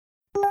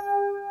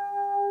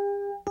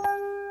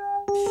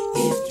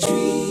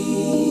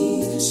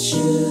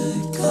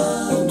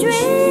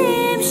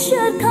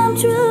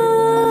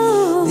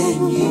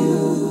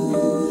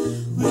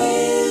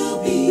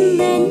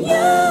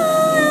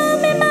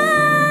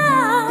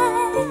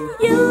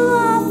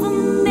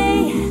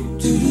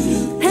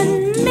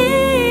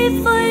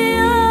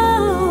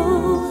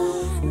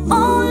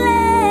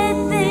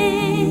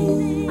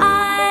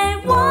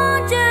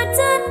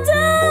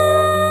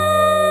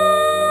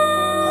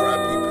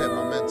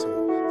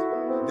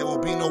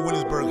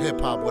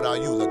hip-hop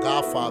without you, the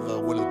godfather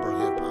of Williamsburg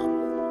hip-hop.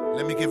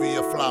 Let me give you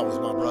your flowers,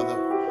 my brother.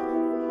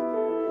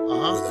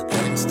 Where the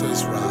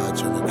gangsters ride,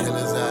 turn the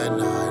killers at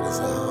night, it's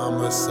a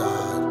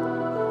homicide.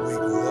 We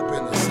grew up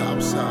in the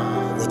south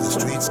side, where the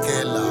streets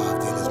get live,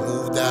 dealers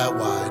move that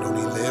wide,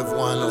 only live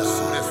one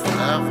life.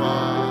 Forever.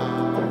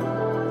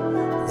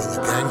 Where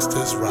the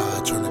gangsters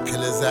ride, turn the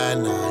killers at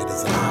night,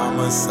 it's a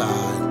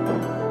homicide.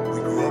 We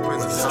grew up in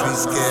the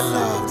streets get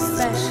live,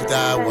 dealers move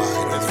that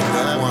wide, only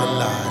live one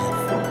life.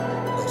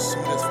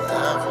 Lawsuit is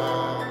forever.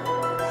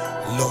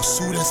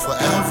 Lawsuit is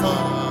forever.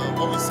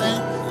 What we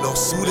saying?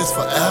 Lawsuit is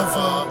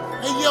forever.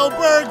 Hey yo,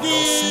 Burgie.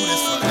 Lawsuit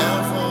is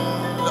forever.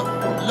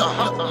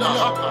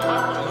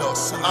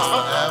 Lawsuit is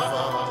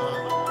forever.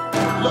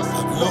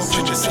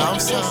 Lawsuit is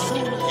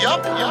Southside.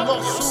 Yup.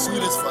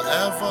 Lawsuit is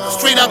forever.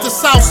 Straight out the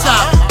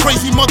Southside.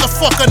 Crazy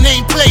motherfucker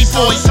named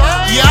Playboy.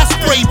 Yeah, I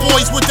spray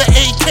boys with the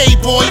AK,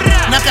 boy.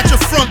 Knock at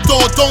your front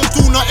door, don't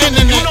do no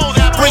internet.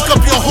 Break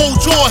up your whole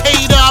jaw,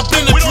 hater, I've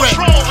been a threat.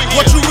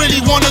 What you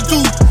really wanna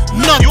do?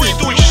 Nothing.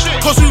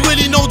 Cause we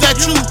really know that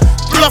you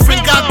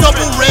bluffing. Got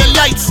double red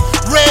lights,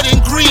 red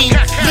and green.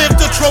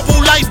 Lived a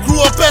troubled life,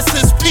 grew up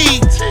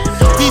SSP.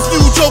 These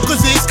new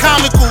jokers is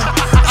comical.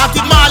 I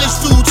demolish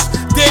dudes.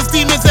 There's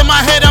demons in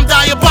my head, I'm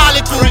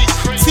diabolical.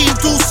 Team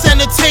Deuce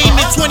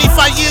Entertainment,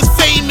 25 years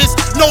famous.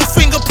 No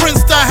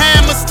fingerprints, the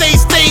hammer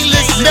stays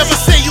stainless. Never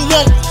say you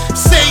won't,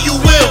 say you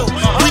will.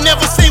 We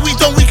never say we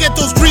don't, we get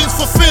those dreams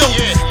fulfilled.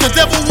 The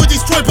devil will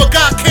destroy, but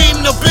God came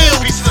to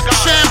build.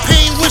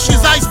 Champagne wishes,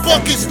 ice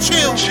buckets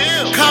chill.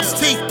 Cops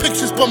take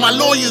pictures, but my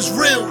lawyer's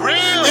real.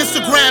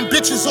 Instagram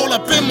bitches all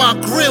up in my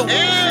grill.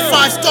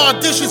 5-star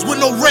dishes with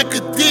no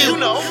record deal.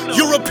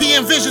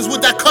 European visions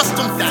with that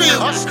custom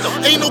feel.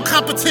 Ain't no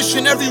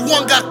competition,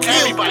 everyone got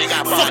killed.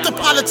 Fuck the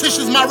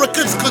politicians, my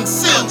records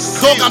concealed.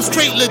 Dog, I'm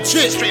straight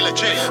legit.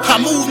 I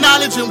move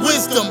knowledge and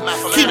wisdom.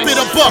 Keep it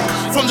a buck,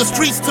 from the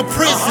streets to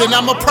prison.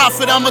 I'm a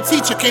prophet, I'm a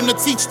teacher, came to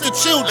teach the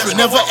children.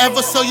 Never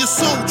ever sell your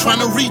soul, trying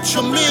to reach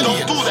a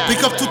million.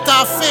 Pick up to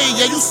Tafe,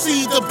 yeah, you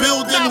see the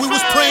building. We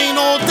was praying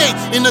all day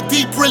in a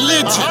deep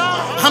religion.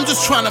 I'm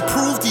just trying to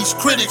prove these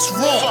critics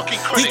wrong.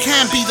 They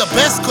can't be the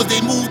best cause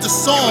they moved the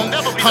song.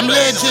 I'm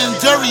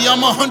legendary,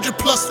 I'm 100+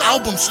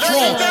 albums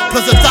strong.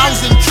 Plus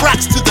 1,000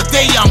 tracks to the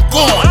day I'm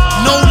gone.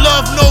 No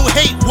love, no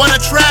hate, what a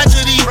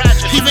tragedy.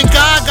 Even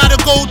God gotta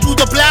go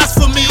through the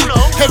blasphemy.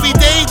 Every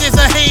day there's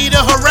a hater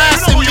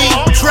harassing me,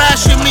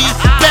 trashing me,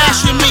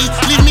 bashing me,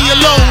 leave me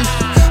alone.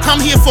 I'm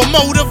here for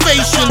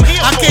motivation.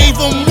 I gave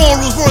them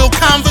morals, royal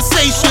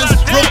conversations.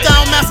 Broke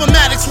down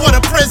mathematics, what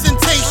a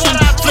presentation.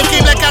 Flow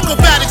game like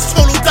acrobatics,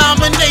 total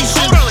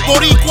domination.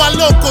 Boricua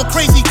loco,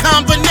 crazy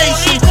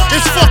combination.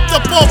 It's fucked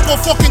up off for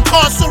fucking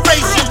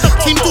incarceration.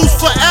 Team Deuce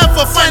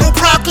forever, final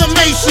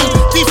proclamation.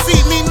 DC